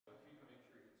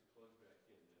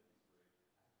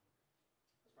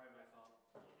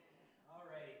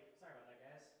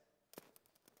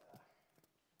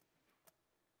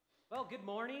Well, good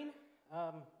morning. Am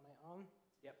I on?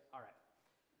 Yep, all right.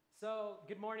 So,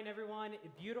 good morning, everyone.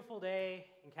 A beautiful day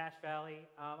in Cache Valley.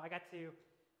 I got to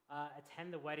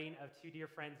attend the wedding of two dear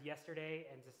friends yesterday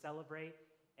and to celebrate.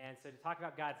 And so to talk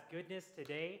about God's goodness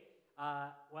today,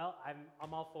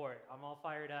 I'm all for it. I'm all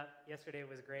fired up. Yesterday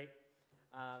was great.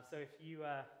 So if you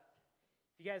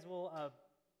guys will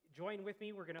join with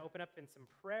me, we're going to open up in some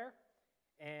prayer,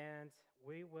 and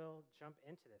we will jump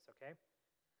into this, okay?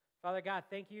 Father God,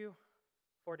 thank you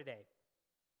for today.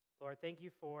 Lord, thank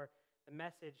you for the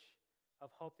message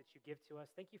of hope that you give to us.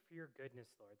 Thank you for your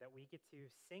goodness, Lord, that we get to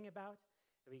sing about,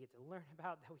 that we get to learn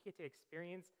about, that we get to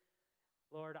experience,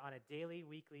 Lord, on a daily,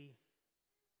 weekly,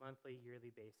 monthly,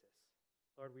 yearly basis.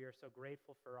 Lord, we are so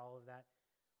grateful for all of that.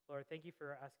 Lord, thank you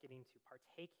for us getting to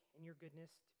partake in your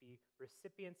goodness, to be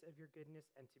recipients of your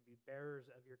goodness, and to be bearers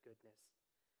of your goodness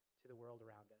to the world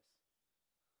around us.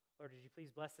 Lord, would you please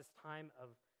bless this time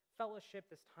of fellowship,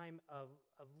 this time of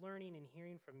learning and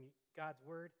hearing from God's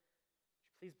word. Would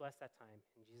you please bless that time?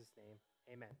 In Jesus' name,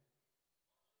 amen.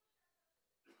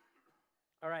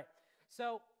 All right,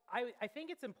 so I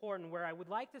think it's important. Where I would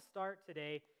like to start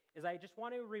today is I just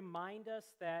want to remind us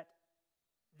that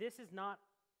this is not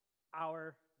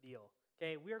our deal,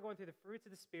 okay? We are going through the fruits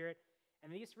of the Spirit,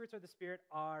 and these fruits of the Spirit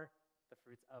are the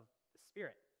fruits of the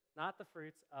Spirit, not the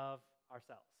fruits of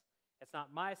ourselves. It's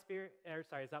not my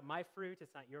it's not my fruit,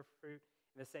 it's not your fruit.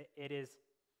 It is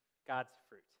God's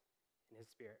fruit in his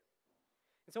Spirit.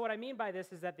 And so what I mean by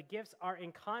this is that the gifts are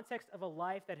in context of a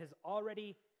life that is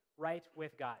already right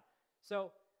with God.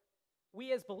 So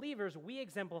we as believers, we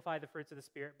exemplify the fruits of the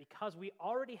Spirit because we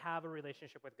already have a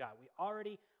relationship with God. We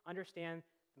already understand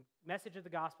the message of the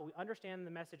gospel. We understand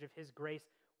the message of his grace.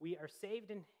 We are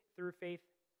saved through faith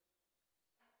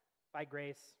by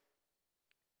grace.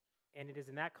 And it is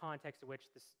in that context in which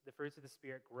the fruits of the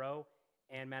Spirit grow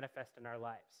and manifest in our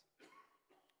lives.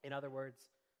 In other words,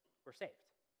 we're saved.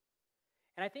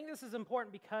 And I think this is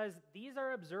important because these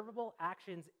are observable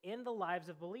actions in the lives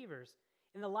of believers,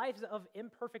 in the lives of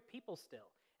imperfect people still.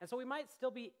 And so we might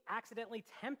still be accidentally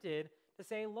tempted to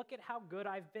say, look at how good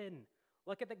I've been.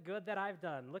 Look at the good that I've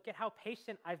done. Look at how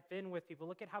patient I've been with people.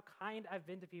 Look at how kind I've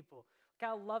been to people. Look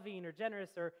how loving or generous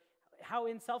or how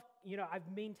I've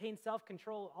maintained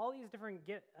self-control, all these different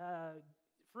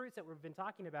fruits that we've been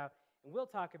talking about and we'll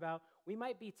talk about. We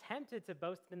might be tempted to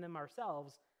boast in them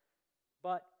ourselves,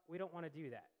 but we don't want to do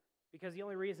that because the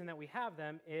only reason that we have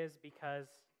them is because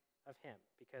of him,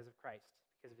 because of Christ,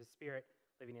 because of his Spirit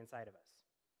living inside of us.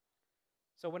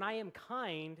 So when I am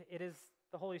kind, it is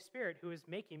the Holy Spirit who is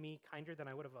making me kinder than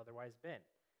I would have otherwise been.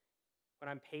 When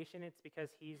I'm patient, it's because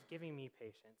he's giving me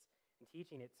patience and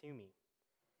teaching it to me.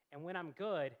 And when I'm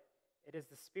good, it is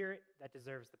the Spirit that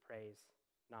deserves the praise,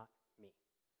 not me.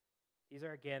 These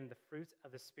are, again, the fruits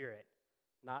of the Spirit,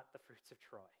 not the fruits of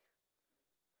Troy.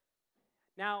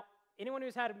 Now, anyone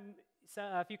who's had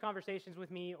a few conversations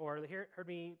with me or heard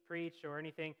me preach or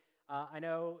anything, I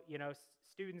know,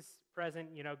 students present,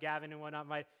 Gavin and whatnot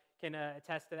can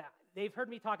attest to that. They've heard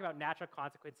me talk about natural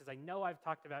consequences. I know I've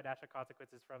talked about natural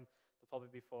consequences from the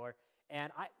pulpit before, and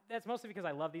that's mostly because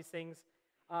I love these things.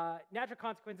 Natural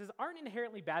consequences aren't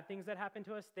inherently bad things that happen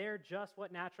to us. They're just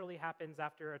what naturally happens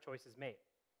after a choice is made.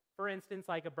 For instance,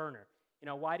 like a burner.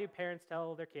 Why do parents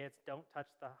tell their kids, don't touch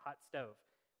the hot stove?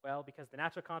 Well, because the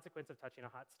natural consequence of touching a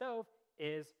hot stove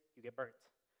is you get burnt.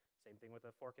 Same thing with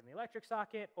a fork in the electric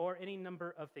socket or any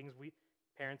number of things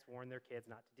parents warn their kids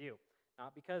not to do.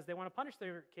 Not because they want to punish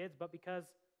their kids, but because,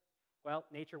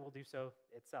 nature will do so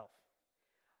itself.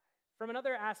 From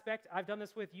another aspect, I've done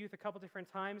this with youth a couple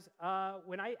different times.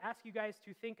 When I ask you guys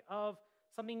to think of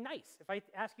something nice, if I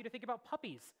ask you to think about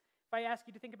puppies, if I ask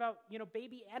you to think about,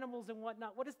 baby animals and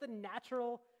whatnot, what is the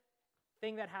natural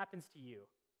thing that happens to you?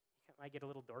 You might get a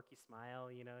little dorky smile,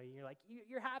 you're like,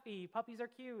 you're happy, puppies are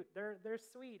cute, they're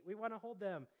sweet, we want to hold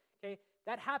them, okay?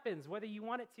 That happens whether you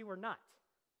want it to or not,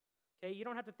 okay? You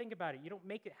don't have to think about it, you don't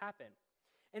make it happen.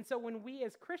 And so when we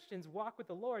as Christians walk with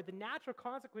the Lord, the natural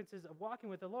consequences of walking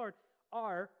with the Lord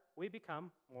are we become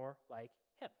more like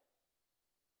him.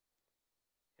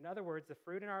 In other words, the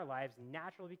fruit in our lives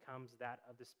naturally becomes that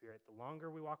of the Spirit. The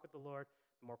longer we walk with the Lord,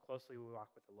 the more closely we walk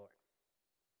with the Lord.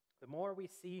 The more we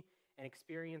see and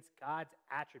experience God's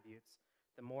attributes,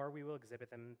 the more we will exhibit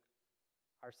them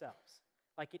ourselves.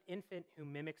 Like an infant who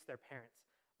mimics their parents.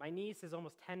 My niece is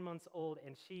almost 10 months old,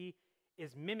 and she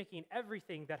is mimicking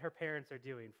everything that her parents are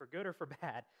doing, for good or for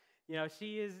bad.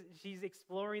 She's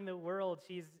exploring the world.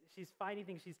 She's finding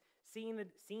things. She's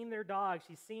seeing their dogs.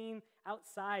 She's seeing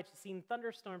outside. She's seeing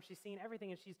thunderstorms. She's seeing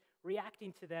everything, and she's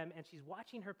reacting to them, and she's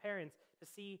watching her parents to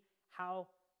see how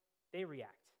they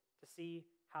react, to see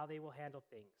how they will handle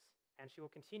things. and she will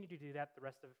continue to do that the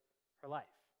rest of her life,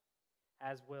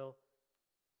 as will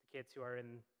the kids who are in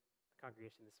the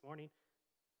congregation this morning.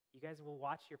 You guys will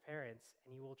watch your parents,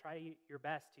 and you will try your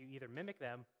best to either mimic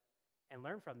them and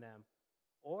learn from them,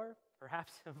 or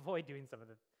perhaps avoid making some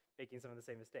of the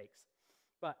same mistakes.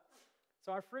 But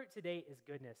so our fruit today is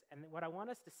goodness, and what I want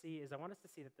us to see is that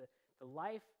the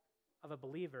life of a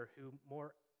believer who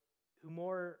more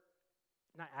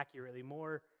not accurately,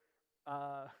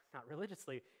 not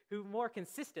religiously, who more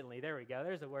consistently, there we go,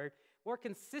 there's a word, more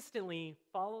consistently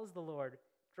follows the Lord,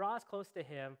 draws close to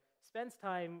him, spends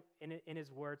time in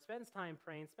his word, spends time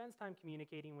praying, spends time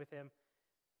communicating with him,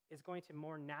 is going to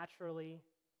more naturally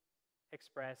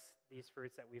express these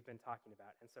fruits that we've been talking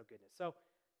about, and so goodness. So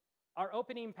our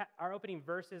opening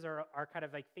verses are kind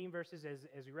of like theme verses,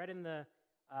 as we read in the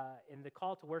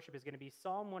call to worship, is going to be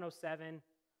Psalm 107,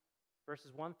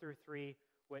 verses 1 through 3,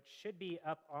 which should be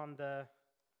up on the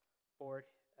board,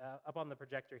 up on the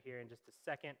projector here in just a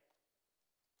second.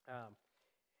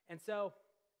 And so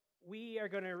we are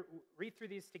going to read through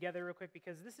these together real quick,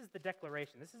 because this is the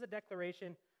declaration. This is a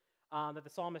declaration that the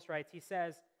psalmist writes. He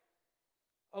says,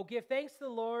 "Oh, give thanks to the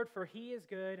Lord, for he is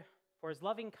good, for his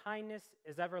loving kindness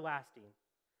is everlasting.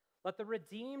 Let the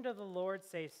redeemed of the Lord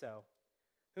say so,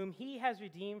 whom he has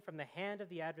redeemed from the hand of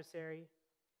the adversary,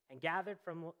 and gathered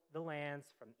from the lands,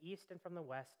 from the east and from the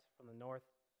west, from the north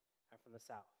and from the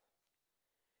south."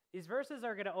 These verses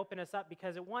are going to open us up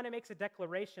because it makes a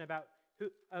declaration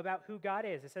about who God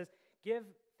is. It says, "Give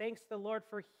thanks to the Lord,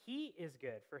 for he is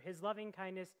good, for his loving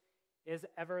kindness is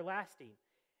everlasting."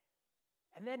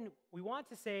 And then we want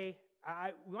to say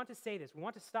this. We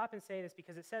want to stop and say this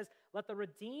because it says, "Let the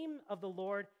redeemed of the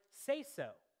Lord say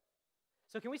so."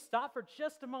 So can we stop for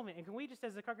just a moment, and can we just,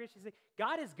 as a congregation, say,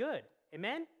 God is good?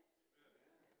 Amen?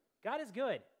 God is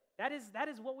good. That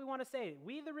is what we want to say.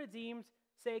 We, the redeemed,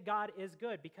 say God is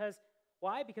good. Because,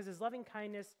 why? Because his loving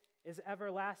kindness is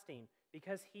everlasting.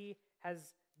 Because he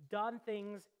has done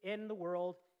things in the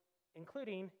world,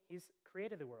 including he's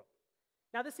created the world.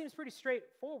 Now, this seems pretty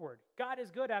straightforward. God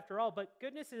is good after all, but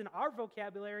goodness in our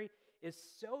vocabulary is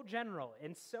so general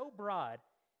and so broad.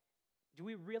 Do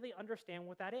we really understand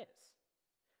what that is?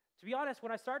 To be honest,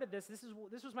 when I started this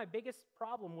was my biggest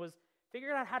problem, was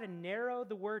figuring out how to narrow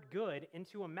the word good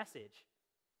into a message,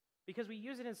 because we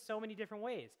use it in so many different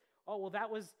ways. Oh, well,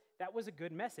 that was a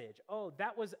good message. Oh,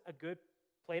 that was a good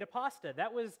plate of pasta.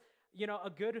 That was, a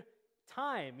good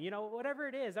time. Whatever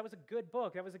it is, that was a good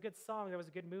book. That was a good song. That was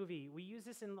a good movie. We use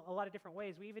this in a lot of different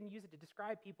ways. We even use it to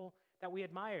describe people that we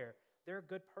admire. They're a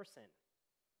good person.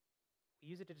 We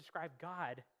use it to describe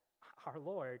God, our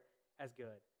Lord, as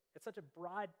good. It's such a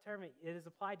broad term. It is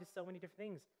applied to so many different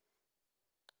things.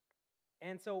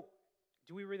 And so,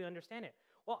 do we really understand it?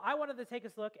 Well, I wanted to take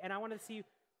this look, and I wanted to see,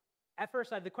 at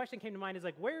first, the question came to mind is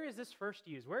where is this first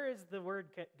used? Where is the word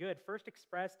good first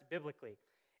expressed biblically?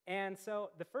 And so,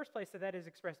 the first place that is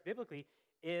expressed biblically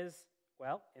is,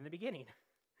 in the beginning.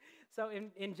 So,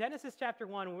 in Genesis chapter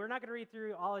 1, we're not going to read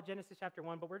through all of Genesis chapter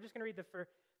 1, but we're just going to read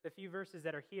the few verses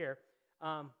that are here.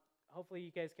 Hopefully,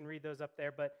 you guys can read those up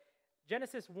there, but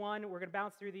Genesis 1, we're going to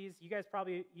bounce through these. You guys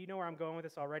you know where I'm going with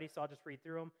this already, so I'll just read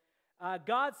through them.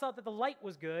 God saw that the light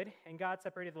was good, and God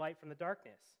separated the light from the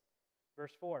darkness.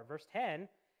 Verse 4. Verse 10,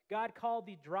 God called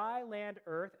the dry land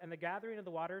earth, and the gathering of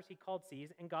the waters he called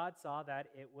seas, and God saw that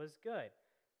it was good.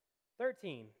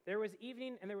 13, there was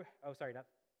evening, and there were, I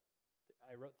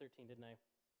wrote 13, didn't I?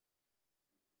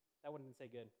 That one didn't say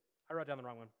good. I wrote down the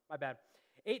wrong one. My bad.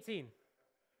 18,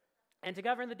 and to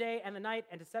govern the day and the night,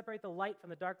 and to separate the light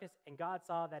from the darkness, and God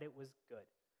saw that it was good.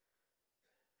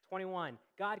 21,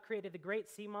 God created the great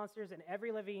sea monsters and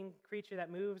every living creature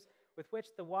that moves, with which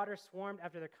the waters swarmed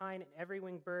after their kind, and every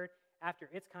winged bird after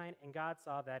its kind, and God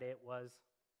saw that it was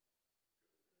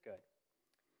good.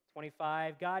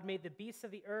 25, God made the beasts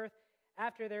of the earth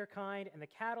after their kind, and the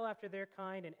cattle after their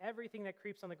kind, and everything that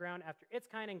creeps on the ground after its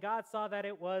kind, and God saw that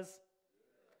it was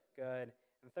good.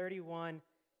 And 31,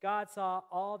 God saw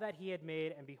all that he had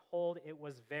made, and behold, it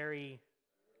was very,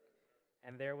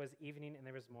 and there was evening, and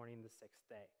there was morning the sixth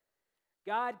day.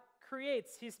 God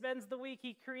creates. He spends the week.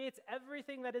 He creates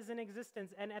everything that is in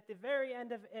existence. And at the very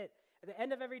end of it, at the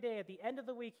end of every day, at the end of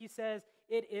the week, he says,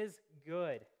 it is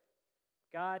good.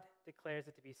 God declares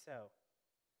it to be so.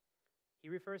 He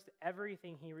refers to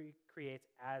everything he creates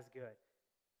as good.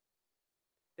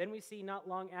 Then we see not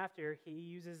long after, he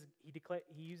uses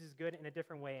good in a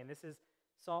different way. And this is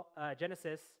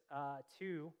Genesis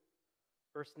 2,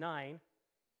 verse 9.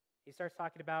 He starts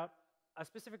talking about a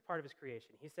specific part of his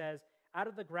creation. He says, out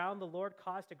of the ground the Lord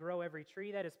caused to grow every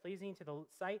tree that is pleasing to the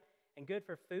sight and good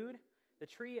for food, the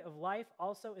tree of life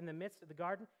also in the midst of the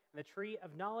garden, and the tree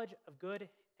of knowledge of good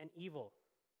and evil.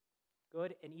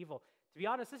 Good and evil. To be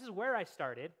honest, this is where I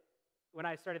started when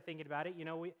I started thinking about it. You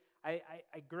know, I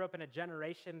grew up in a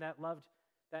generation that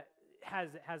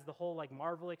has the whole like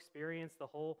Marvel experience, the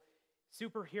whole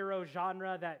superhero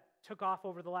genre that took off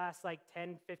over the last like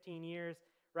 10, 15 years,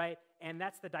 right? And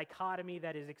that's the dichotomy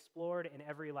that is explored in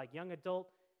every like young adult,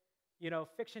 you know,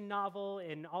 fiction novel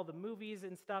and all the movies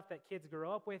and stuff that kids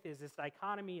grow up with is this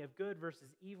dichotomy of good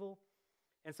versus evil.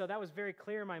 And so that was very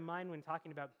clear in my mind when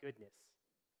talking about goodness.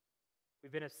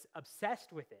 We've been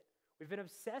obsessed with it. We've been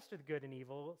obsessed with good and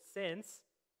evil since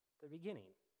the beginning.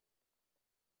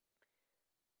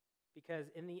 Because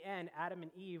in the end, Adam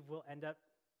and Eve will end up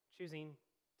choosing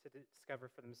to discover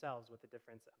for themselves what the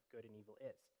difference of good and evil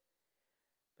is.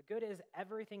 But good is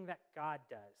everything that God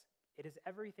does. It is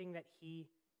everything that he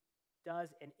does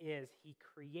and is. He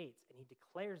creates and he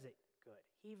declares it good.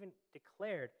 He even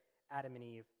declared Adam and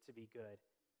Eve to be good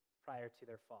prior to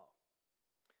their fall.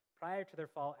 Prior to their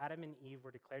fall, Adam and Eve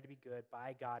were declared to be good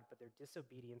by God, but their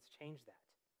disobedience changed that.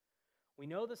 We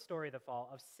know the story of the fall,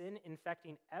 of sin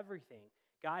infecting everything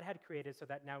God had created so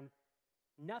that now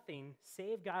nothing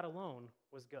save God alone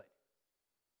was good.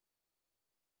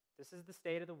 This is the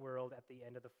state of the world at the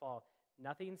end of the fall.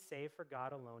 Nothing save for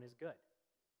God alone is good.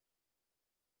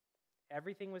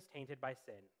 Everything was tainted by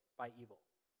sin, by evil.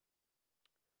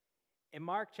 In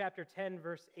Mark chapter 10,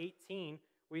 verse 18,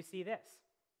 we see this,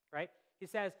 right? He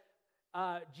says,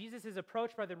 Jesus is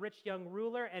approached by the rich young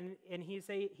ruler, and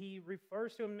he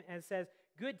refers to him and says,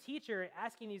 "Good teacher,"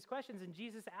 asking these questions, and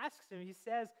Jesus asks him,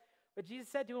 but Jesus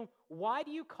said to him, "Why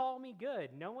do you call me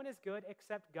good? No one is good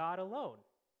except God alone."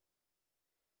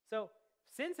 So,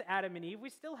 since Adam and Eve, we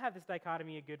still have this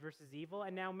dichotomy of good versus evil,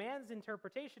 and now man's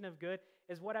interpretation of good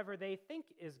is whatever they think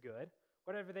is good,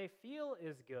 whatever they feel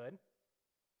is good,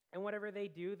 and whatever they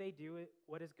do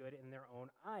what is good in their own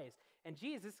eyes. And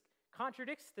Jesus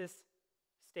contradicts this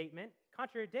statement,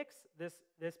 contradicts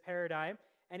this paradigm,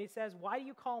 and he says, "Why do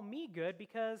you call me good?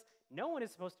 Because no one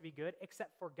is supposed to be good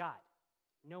except for God.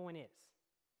 No one is."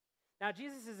 Now,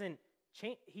 Jesus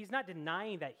he's not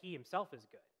denying that he himself is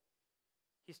good.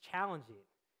 He's challenging.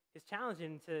 He's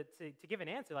challenging to give an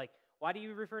answer like, why do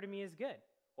you refer to me as good?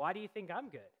 Why do you think I'm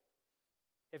good?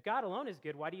 If God alone is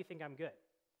good, why do you think I'm good?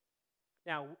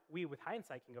 Now, we with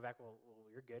hindsight can go back, well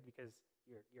you're good because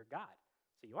you're God,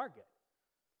 so you are good.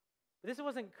 But this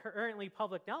wasn't currently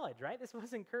public knowledge, right? This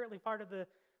wasn't currently part of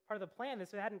the plan.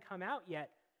 This hadn't come out yet.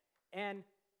 And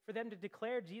for them to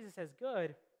declare Jesus as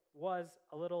good was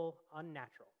a little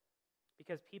unnatural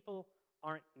because people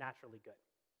aren't naturally good.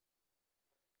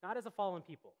 Not as a fallen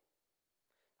people.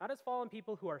 Not as fallen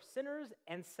people who are sinners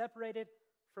and separated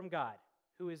from God,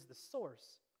 who is the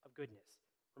source of goodness.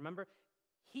 Remember,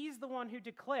 he's the one who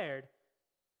declared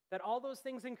that all those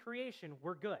things in creation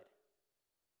were good.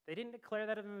 They didn't declare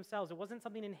that of themselves. It wasn't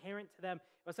something inherent to them.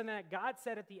 It was something that God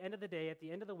said at the end of the day, at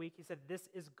the end of the week. He said, "This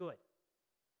is good.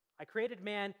 I created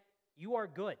man. You are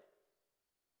good."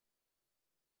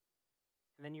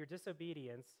 And then your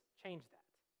disobedience changed that.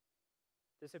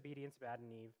 Disobedience of Adam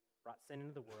and Eve brought sin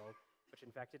into the world, which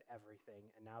infected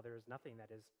everything, and now there is nothing that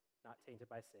is not tainted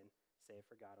by sin, save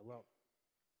for God alone.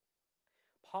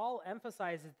 Paul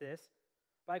emphasizes this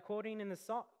by quoting the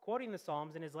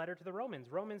Psalms in his letter to the Romans.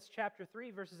 Romans chapter 3,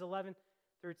 verses 11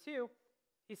 through 2,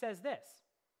 he says this.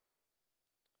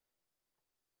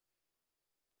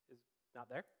 Is not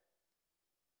there?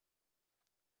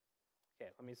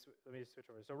 Okay, let me switch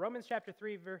over. So Romans chapter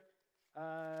 3,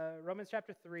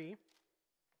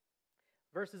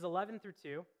 verses 11 through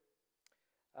 2,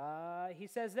 he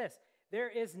says this: "There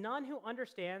is none who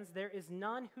understands, there is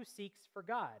none who seeks for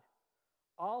God.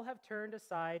 All have turned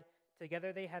aside,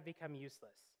 together they have become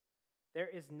useless. There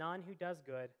is none who does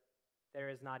good, there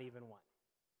is not even one."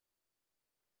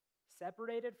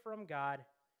 Separated from God,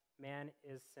 man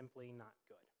is simply not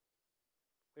good.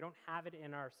 We don't have it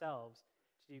in ourselves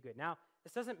to do good. Now,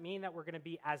 this doesn't mean that we're going to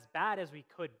be as bad as we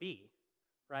could be,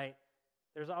 right?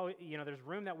 There's always, there's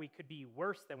room that we could be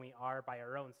worse than we are by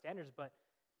our own standards, but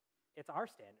it's our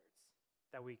standards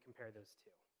that we compare those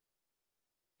to.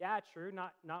 Yeah, true.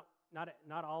 Not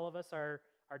all of us are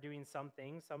doing some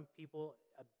things. Some people,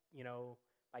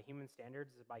 by human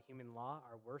standards, by human law,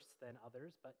 are worse than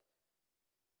others. But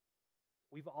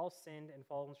we've all sinned and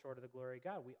fallen short of the glory of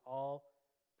God. We all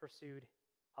pursued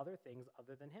other things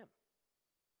other than Him.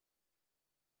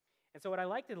 And so what I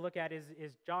like to look at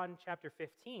is John chapter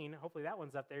 15. Hopefully that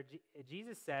one's up there.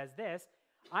 Jesus says this: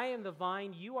 "I am the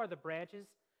vine, you are the branches.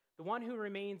 The one who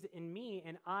remains in me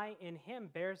and I in him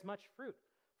bears much fruit.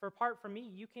 For apart from me,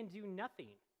 you can do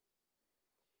nothing.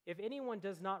 If anyone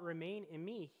does not remain in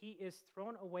me, he is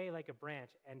thrown away like a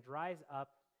branch and dries up,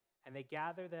 and they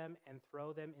gather them and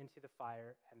throw them into the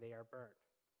fire, and they are burned.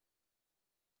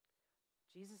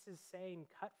 Jesus is saying,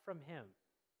 cut from him,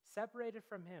 separated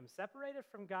from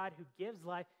God who gives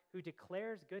life, who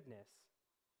declares goodness.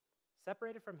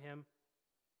 Separated from him,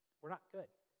 we're not good.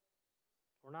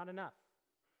 We're not enough.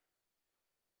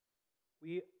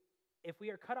 If we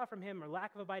are cut off from him or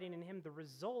lack of abiding in him, the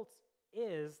result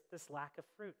is this lack of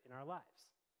fruit in our lives.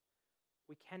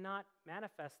 We cannot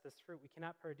manifest this fruit. We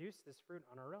cannot produce this fruit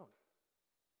on our own.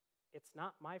 It's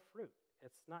not my fruit.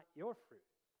 It's not your fruit.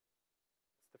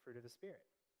 It's the fruit of the Spirit.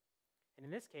 And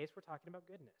in this case, we're talking about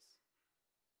goodness.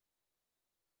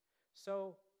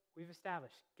 So we've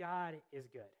established God is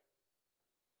good.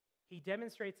 He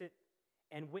demonstrates it,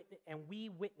 and we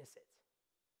witness it.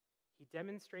 He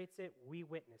demonstrates it, we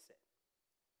witness it.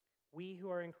 We who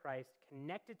are in Christ,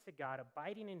 connected to God,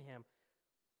 abiding in him,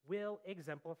 will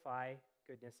exemplify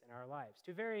goodness in our lives.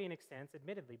 To varying extents,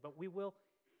 admittedly, but we will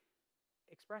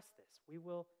express this. We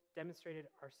will demonstrate it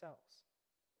ourselves.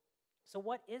 So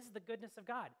what is the goodness of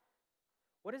God?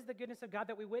 What is the goodness of God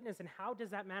that we witness, and how does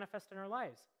that manifest in our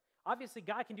lives? Obviously,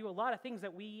 God can do a lot of things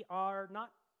that we are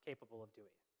not capable of doing.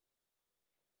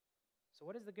 So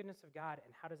what is the goodness of God,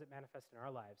 and how does it manifest in our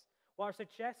lives? Well, our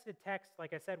suggested text,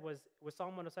 like I said, was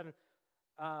Psalm 107,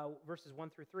 verses 1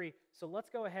 through 3. So let's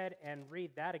go ahead and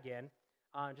read that again.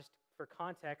 Just for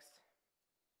context,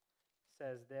 it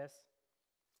says this.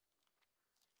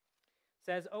 It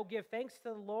says, "Oh, give thanks to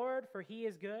the Lord, for he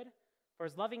is good, for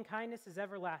his loving kindness is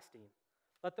everlasting.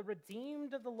 Let the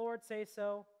redeemed of the Lord say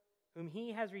so, whom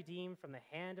he has redeemed from the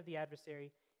hand of the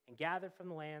adversary and gathered from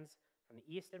the lands, from the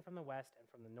east and from the west, and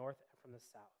from the north and from the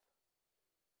south."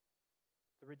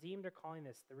 The redeemed are calling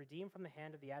this, the redeemed from the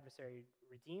hand of the adversary,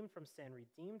 redeemed from sin,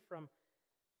 redeemed from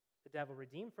the devil,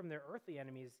 redeemed from their earthly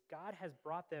enemies. God has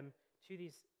brought them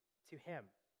to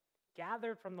him.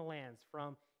 Gathered from the lands,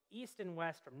 from east and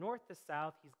west, from north to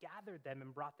south, he's gathered them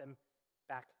and brought them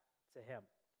back to him.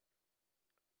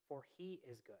 For he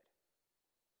is good.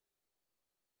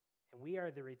 And we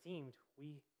are the redeemed.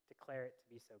 We declare it to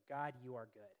be so. God, you are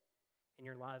good, and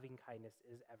your loving kindness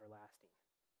is everlasting.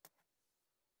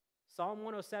 Psalm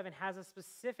 107 has a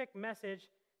specific message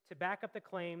to back up the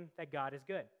claim that God is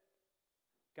good.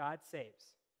 God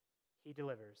saves. He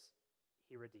delivers.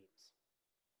 He redeems.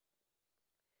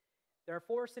 There are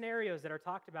 4 scenarios that are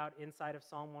talked about inside of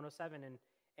Psalm 107,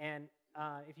 and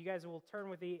if you guys will turn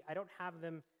with me, I don't have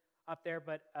them up there,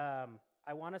 but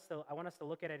I want us to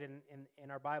look at it in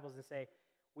our Bibles and say,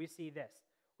 we see this.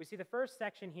 We see the first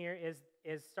section here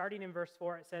is starting in verse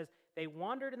 4. It says, "They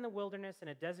wandered in the wilderness in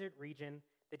a desert region.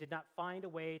 They did not find a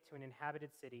way to an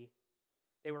inhabited city.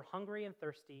 They were hungry and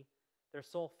thirsty. Their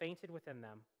soul fainted within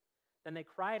them. Then they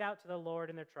cried out to the Lord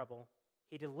in their trouble.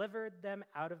 He delivered them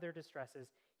out of their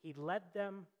distresses. He led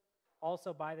them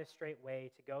also by the straight way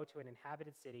to go to an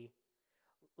inhabited city.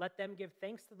 Let them give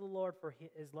thanks to the Lord for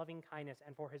his loving kindness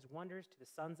and for his wonders to the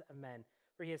sons of men.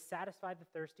 For he has satisfied the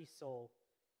thirsty soul,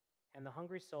 and the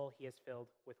hungry soul he has filled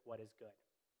with what is good."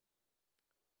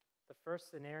 The first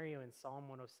scenario in Psalm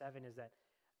 107 is that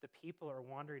the people are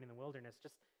wandering in the wilderness.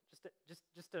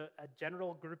 Just a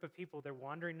general group of people. They're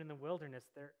wandering in the wilderness.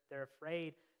 They're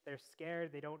afraid. They're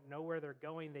scared. They don't know where they're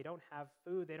going. They don't have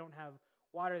food. They don't have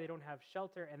water. They don't have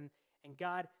shelter. And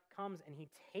God comes and he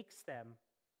takes them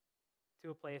to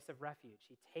a place of refuge.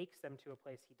 He takes them to a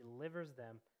place. He delivers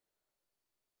them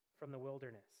from the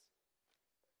wilderness.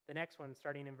 The next one,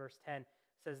 starting in verse 10,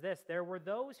 says this: "There were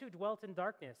those who dwelt in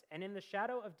darkness and in the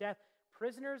shadow of death,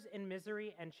 prisoners in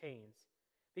misery and chains,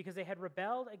 because they had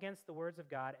rebelled against the words of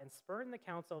God and spurned the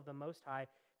counsel of the Most High.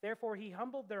 Therefore he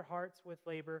humbled their hearts with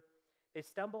labor. They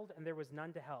stumbled, and there was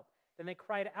none to help. Then they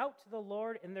cried out to the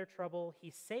Lord in their trouble.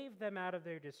 He saved them out of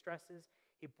their distresses.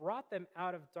 He brought them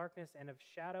out of darkness and of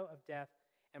shadow of death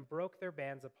and broke their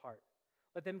bands apart.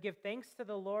 Let them give thanks to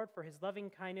the Lord for his loving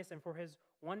kindness and for his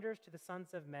wonders to the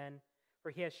sons of men.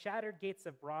 For he has shattered gates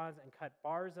of bronze and cut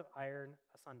bars of iron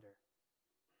asunder."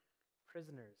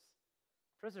 Prisoners.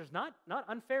 Prisoners, not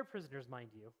unfair prisoners,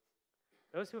 mind you.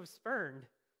 Those who have spurned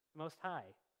the Most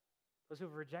High. Those who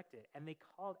have rejected. And they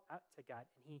called out to God,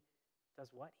 and he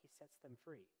does what? He sets them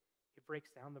free. He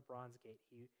breaks down the bronze gate.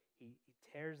 He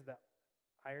tears the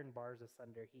iron bars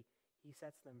asunder. He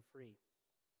sets them free.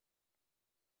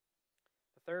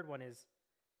 The third one is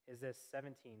this,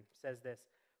 17, says this: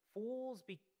 "Fools,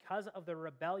 because of their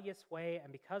rebellious way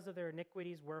and because of their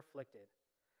iniquities, were afflicted.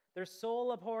 Their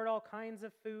soul abhorred all kinds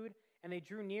of food, and they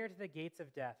drew near to the gates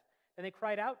of death. And they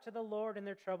cried out to the Lord in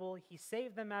their trouble. He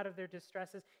saved them out of their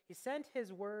distresses. He sent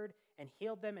his word and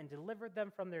healed them and delivered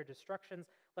them from their destructions.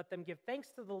 Let them give thanks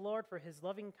to the Lord for his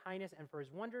loving kindness and for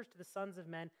his wonders to the sons of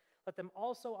men. Let them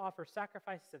also offer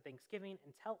sacrifices of thanksgiving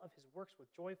and tell of his works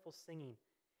with joyful singing.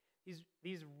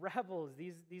 These rebels,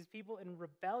 these people in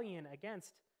rebellion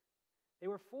against, they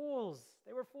were fools.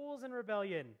 They were fools in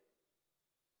rebellion.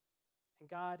 And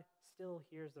God still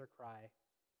hears their cry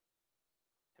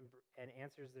and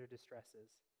answers their distresses.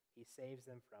 He saves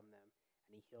them from them,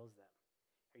 and he heals them.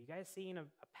 Are you guys seeing a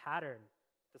pattern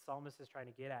the psalmist is trying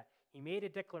to get at? He made a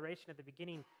declaration at the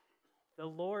beginning, the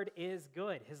Lord is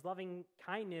good. His loving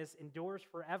kindness endures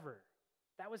forever.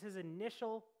 That was his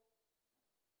initial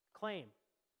claim.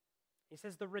 He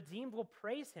says the redeemed will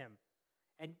praise him.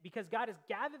 And because God has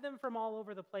gathered them from all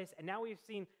over the place, and now we've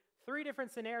seen 3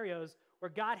 different scenarios where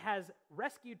God has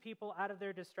rescued people out of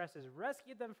their distresses,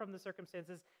 rescued them from the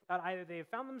circumstances that either they have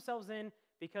found themselves in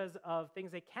because of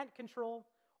things they can't control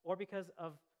or because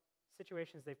of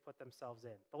situations they've put themselves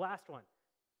in. The last one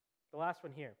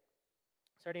here,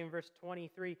 starting in verse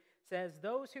 23, says,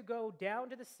 those who go down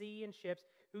to the sea in ships,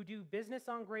 who do business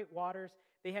on great waters,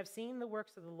 they have seen the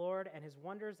works of the Lord and his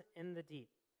wonders in the deep.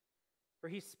 For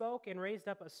he spoke and raised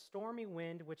up a stormy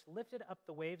wind, which lifted up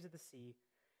the waves of the sea.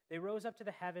 They rose up to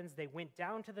the heavens. They went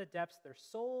down to the depths. Their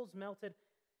souls melted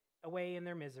away in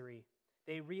their misery.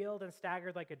 They reeled and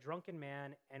staggered like a drunken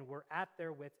man and were at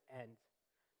their wits' end.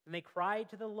 Then they cried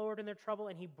to the Lord in their trouble,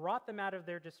 and he brought them out of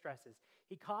their distresses.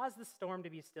 He caused the storm to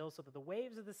be still so that the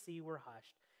waves of the sea were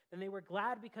hushed. Then they were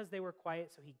glad because they were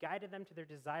quiet, so he guided them to their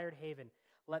desired haven.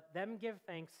 Let them give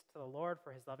thanks to the Lord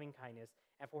for his loving kindness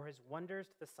and for his wonders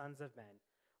to the sons of men.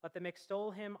 Let them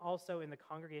extol him also in the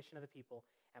congregation of the people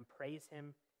and praise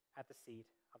him at the seat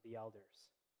of the elders.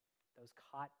 Those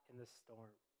caught in the storm.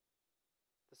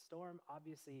 The storm,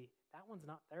 obviously, that one's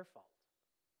not their fault.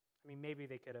 I mean, maybe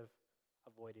they could have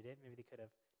avoided it. Maybe they could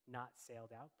have not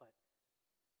sailed out, but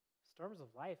storms of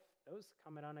life, those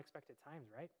come at unexpected times,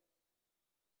 right?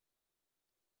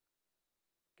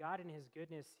 God in his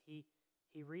goodness, he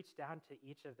reached down to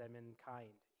each of them in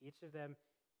kind, each of them,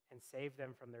 and saved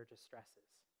them from their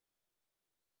distresses.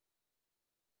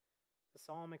 The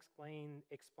psalm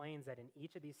explains that in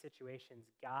each of these situations,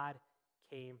 God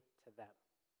came to them.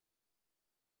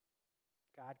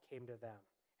 God came to them,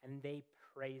 and they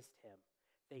praised him.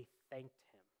 They thanked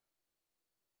him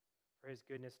for his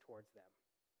goodness towards them.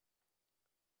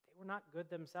 They were not good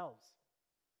themselves.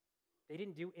 They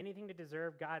didn't do anything to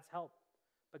deserve God's help,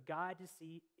 but God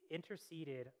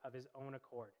interceded of his own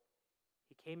accord.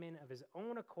 He came in of his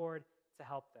own accord to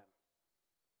help them.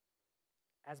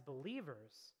 As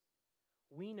believers,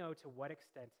 we know to what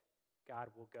extent God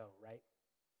will go, right?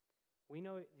 We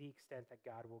know the extent that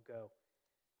God will go.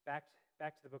 Back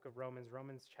to the book of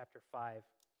Romans chapter 5.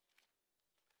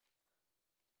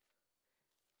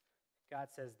 God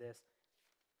says this.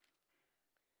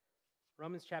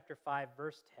 Romans chapter 5,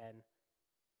 verse 10.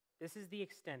 This is the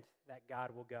extent that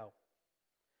God will go.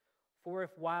 For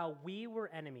if while we were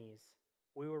enemies,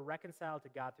 we were reconciled to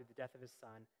God through the death of his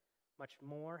Son, much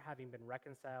more, having been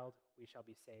reconciled, we shall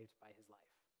be saved by his life.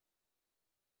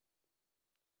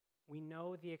 We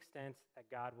know the extent that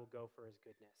God will go for his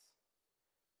goodness,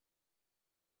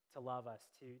 to love us,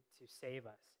 to save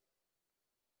us.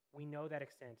 We know that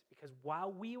extent because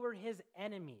while we were his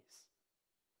enemies,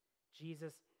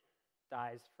 Jesus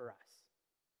dies for us.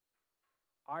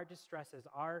 Our distresses,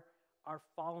 our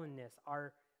fallenness,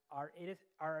 our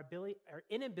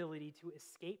inability to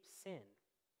escape sin,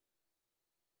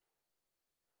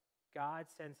 God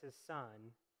sends his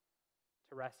Son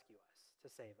to rescue us, to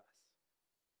save us.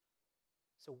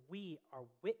 So we are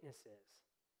witnesses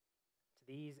to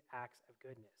these acts of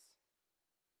goodness.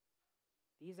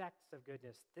 These acts of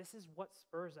goodness, this is what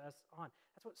spurs us on.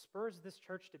 That's what spurs this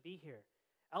church to be here.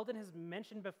 Eldon has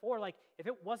mentioned before, like, if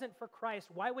it wasn't for Christ,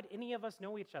 why would any of us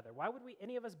know each other? Why would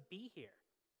any of us be here?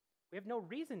 We have no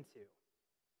reason to.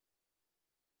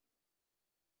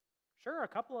 Sure, a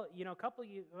couple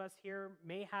of us here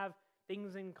may have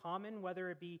things in common,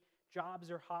 whether it be jobs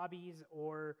or hobbies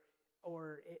or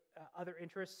other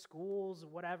interests, schools,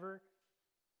 whatever.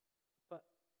 But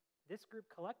this group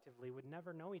collectively would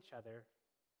never know each other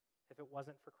if it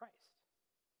wasn't for Christ.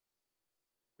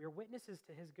 We are witnesses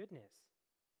to his goodness.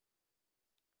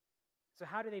 So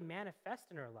how do they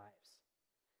manifest in our lives?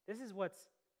 This is what's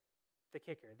the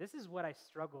kicker. This is what I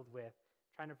struggled with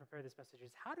trying to prepare this message,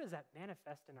 is how does that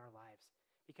manifest in our lives?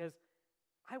 Because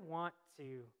I want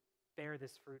to bear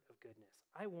this fruit of goodness.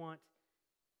 I want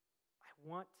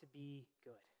to be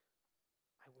good.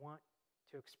 I want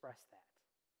to express that.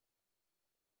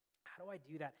 How do I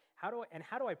do that? How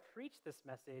do I preach this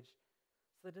message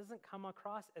so that it doesn't come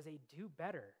across as a do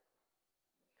better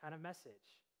kind of message?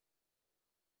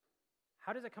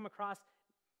 How does it come across?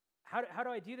 How do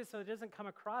I do this so it doesn't come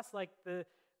across like the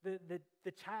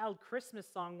child Christmas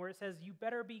song where it says, "You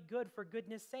better be good for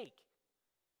goodness sake"?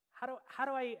 How do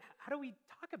we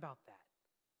talk about that?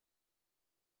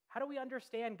 How do we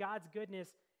understand God's goodness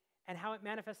and how it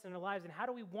manifests in our lives? And how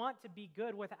do we want to be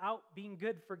good without being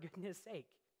good for goodness sake?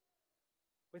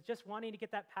 With just wanting to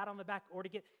get that pat on the back or to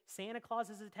get Santa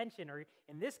Claus's attention, or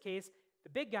in this case, the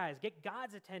big guys, get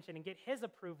God's attention and get his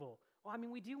approval. Well, I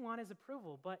mean, we do want his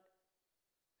approval, but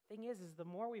the thing is the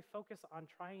more we focus on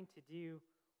trying to do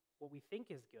what we think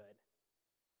is good,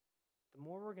 the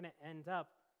more we're going to end up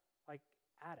like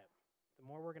Adam. The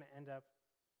more we're going to end up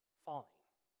falling.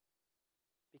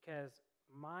 Because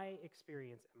my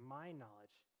experience and my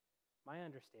knowledge, my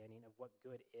understanding of what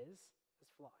good is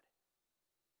flawed.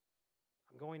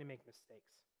 I'm going to make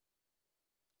mistakes.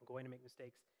 I'm going to make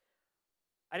mistakes.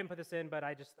 I didn't put this in, but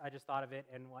I just thought of it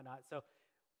and whatnot. So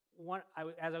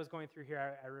as I was going through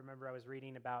here, I remember I was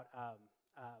reading about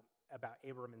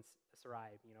Abram and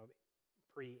Sarai,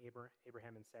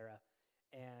 pre-Abraham and Sarah,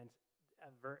 and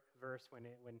a verse when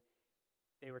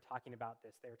they were talking about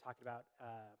this, they were talking about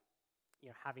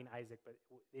having Isaac, but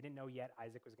they didn't know yet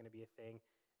Isaac was going to be a thing.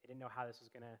 They didn't know how this was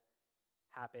going to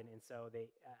happen, and so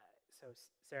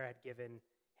Sarah had given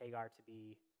Hagar to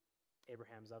be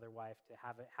Abraham's other wife, to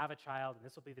have a child, and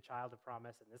this will be the child of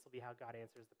promise, and this will be how God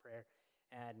answers the prayer.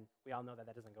 And we all know that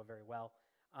doesn't go very well.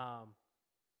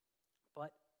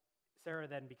 But Sarah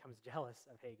then becomes jealous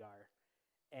of Hagar,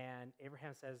 and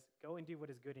Abraham says, "Go and do what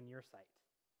is good in your sight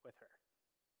with her."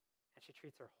 And she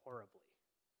treats her horribly.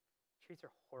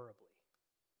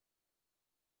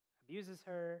 Abuses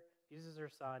her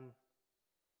son.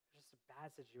 It's just a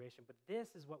bad situation. But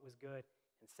this is what was good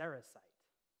in Sarah's sight.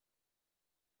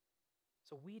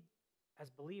 So we,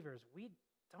 as believers,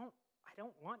 I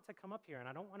don't want to come up here, and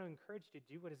I don't want to encourage you to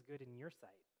do what is good in your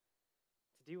sight,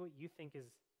 to do what you think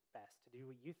is best, to do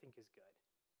what you think is good.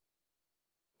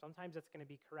 Sometimes that's going to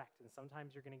be correct, and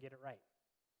sometimes you're going to get it right.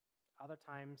 Other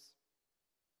times,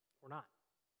 we're not.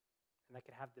 And that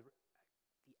could have the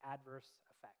adverse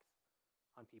effect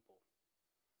on people.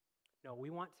 No, we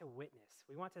want to witness.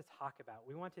 We want to talk about.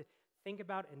 We want to think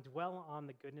about and dwell on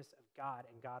the goodness of God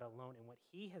and God alone and what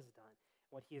he has done,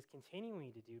 what he is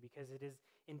continuing to do, because it is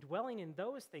in dwelling in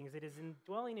those things, it is in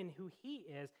dwelling in who he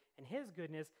is and his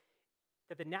goodness,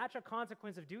 that the natural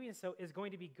consequence of doing so is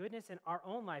going to be goodness in our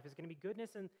own life, is going to be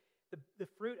goodness and the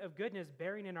fruit of goodness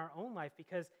bearing in our own life.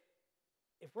 Because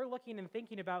if we're looking and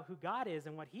thinking about who God is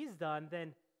and what he's done,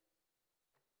 then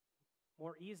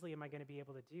more easily am I going to be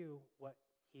able to do what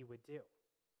he would do.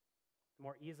 The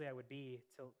more easily I would be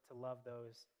to love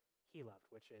those he loved,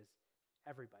 which is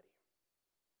everybody.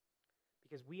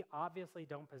 Because we obviously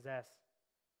don't possess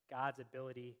God's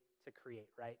ability to create,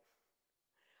 right?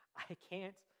 I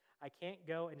can't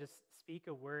go and just speak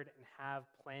a word and have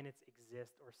planets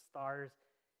exist or stars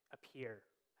appear.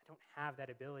 I don't have that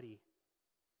ability.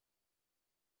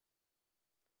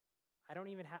 I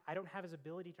don't have his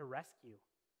ability to rescue.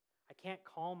 I can't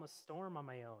calm a storm on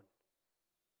my own.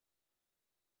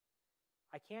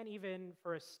 I can't even,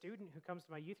 for a student who comes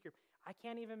to my youth group, I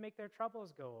can't even make their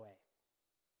troubles go away.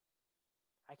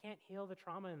 I can't heal the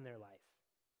trauma in their life.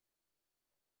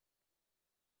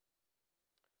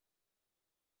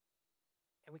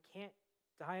 And we can't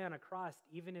die on a cross,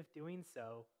 even if doing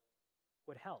so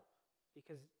would help,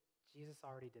 because Jesus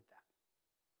already did that.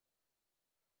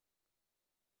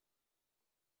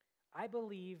 I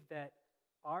believe that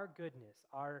our goodness,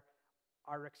 our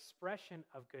expression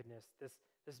of goodness,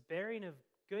 this bearing of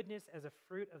goodness as a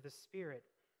fruit of the Spirit,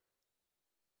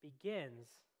 begins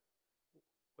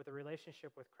with a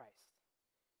relationship with Christ,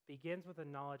 begins with a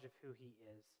knowledge of who he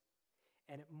is,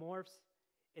 and it morphs,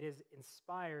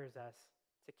 inspires us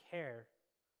to care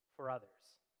for others,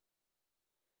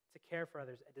 a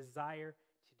desire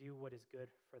to do what is good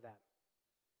for them.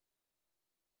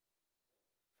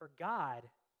 For God,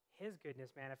 his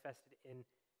goodness manifested in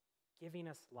giving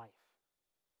us life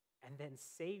and then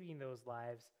saving those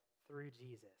lives through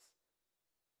Jesus.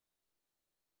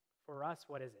 For us,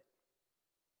 what is it?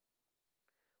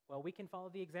 Well, we can follow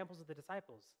the examples of the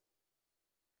disciples.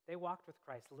 They walked with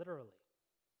Christ, literally.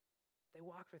 They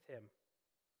walked with him.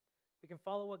 We can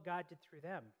follow what God did through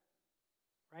them,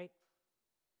 right?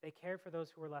 They cared for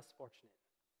those who were less fortunate,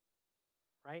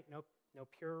 right? No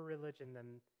purer religion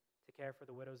than to care for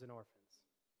the widows and orphans,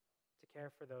 to care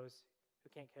for those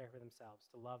who can't care for themselves,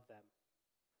 to love them.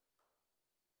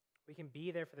 We can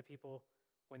be there for the people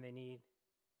when they need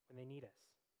us.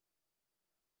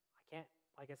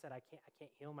 like I said, I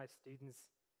can't heal my students'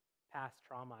 past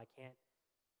trauma. I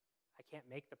can't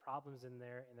make the problems in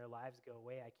their lives go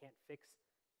away. I can't fix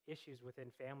issues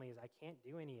within families. I can't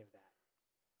do any of that.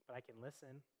 But I can listen,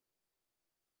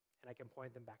 and I can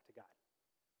point them back to God.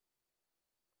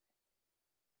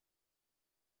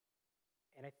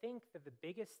 And I think that the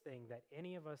biggest thing that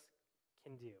any of us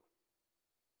can do,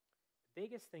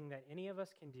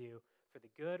 for the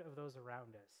good of those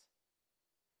around us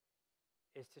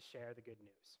is to share the good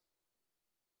news.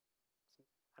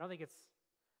 I don't think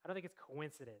it's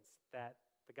coincidence that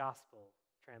the gospel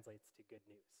translates to good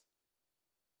news.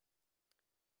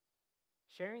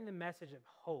 Sharing the message of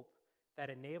hope that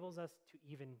enables us to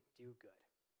even do good,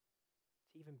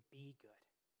 to even be good,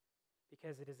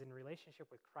 because it is in relationship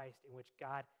with Christ in which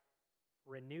God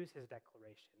renews his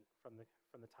declaration from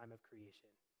the time of creation.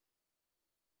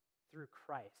 Through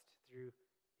Christ,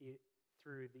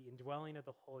 through the indwelling of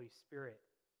the Holy Spirit,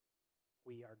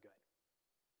 we are good.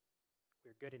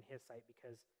 We're good in his sight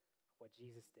because of what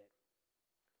Jesus did.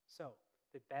 So,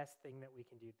 the best thing that we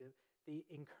can do,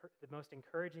 the most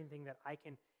encouraging thing that I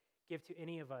can give to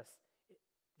any of us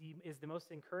is the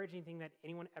most encouraging thing that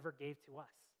anyone ever gave to us.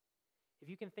 If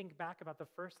you can think back about the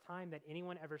first time that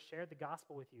anyone ever shared the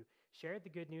gospel with you, shared the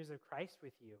good news of Christ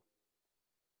with you,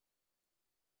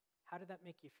 how did that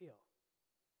make you feel?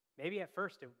 Maybe at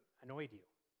first it annoyed you.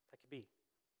 That could be.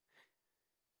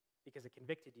 Because it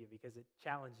convicted you, because it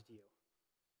challenged you.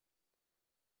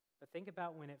 But think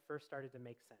about when it first started to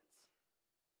make sense.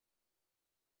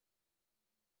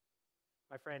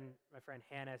 My friend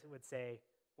Hannah would say,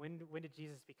 when did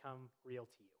Jesus become real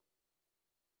to you?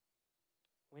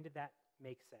 When did that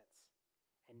make sense?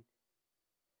 And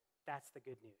that's the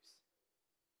good news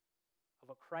of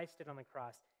what Christ did on the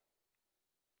cross.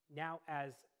 Now,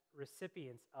 as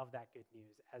recipients of that good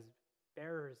news, as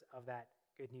bearers of that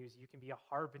good news, you can be a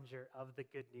harbinger of the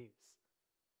good news,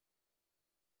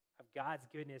 of God's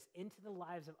goodness into the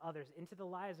lives of others, into the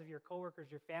lives of your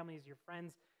coworkers, your families, your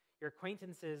friends, your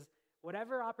acquaintances,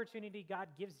 whatever opportunity God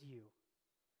gives you.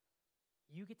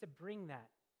 You get to bring that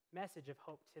message of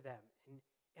hope to them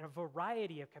in a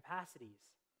variety of capacities.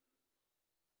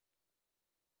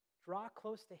 Draw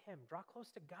close to him. Draw close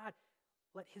to God.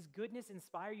 Let his goodness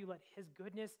inspire you. Let his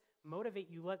goodness motivate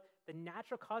you. Let the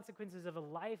natural consequences of a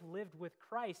life lived with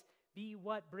Christ be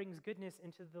what brings goodness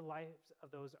into the lives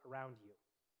of those around you.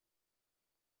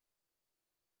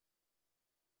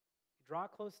 You draw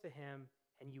close to him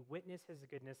and you witness his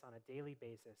goodness on a daily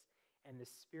basis, and the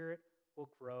Spirit will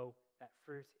grow that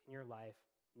fruit in your life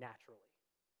naturally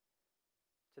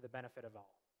to the benefit of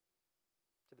all,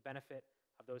 to the benefit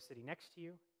of those sitting next to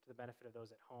you, to the benefit of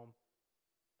those at home,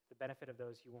 to the benefit of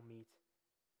those you will meet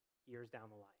years down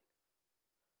the line.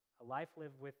 A life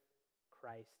lived with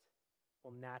Christ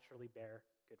will naturally bear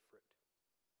good fruit.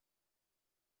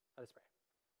 Let us pray.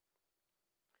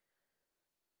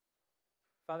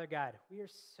 Father God, we are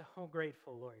so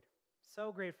grateful, Lord.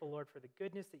 So grateful, Lord, for the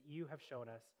goodness that you have shown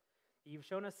us, that you've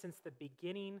shown us since the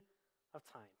beginning of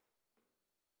time,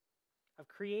 of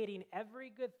creating every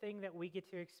good thing that we get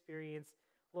to experience,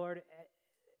 Lord,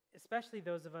 especially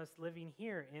those of us living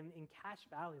here in Cache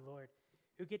Valley, Lord,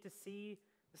 who get to see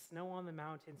the snow on the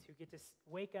mountains, who get to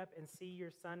wake up and see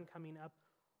your sun coming up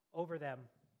over them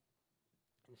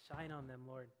and shine on them,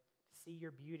 Lord, to see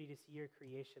your beauty, to see your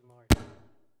creation, Lord.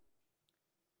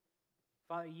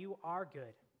 Father, you are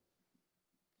good.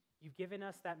 You've given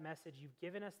us that message. You've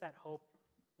given us that hope.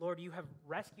 Lord, you have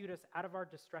rescued us out of our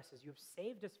distresses. You have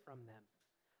saved us from them.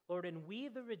 Lord, and we,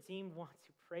 the redeemed, want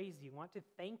to praise you, want to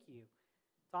thank you,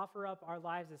 to offer up our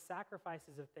lives as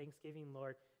sacrifices of thanksgiving,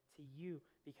 Lord, to you,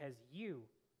 because you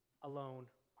alone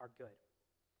are good.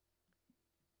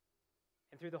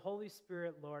 And through the Holy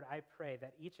Spirit, Lord, I pray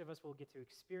that each of us will get to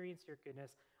experience your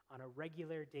goodness on a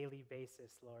regular, daily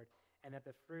basis, Lord, and that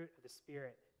the fruit of the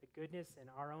Spirit, the goodness in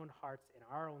our own hearts, in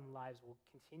our own lives, will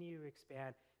continue to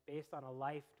expand based on a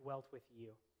life dwelt with you.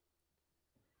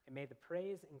 And may the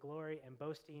praise and glory and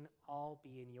boasting all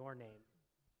be in your name.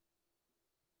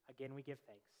 Again, we give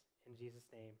thanks. In Jesus'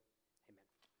 name,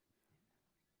 amen.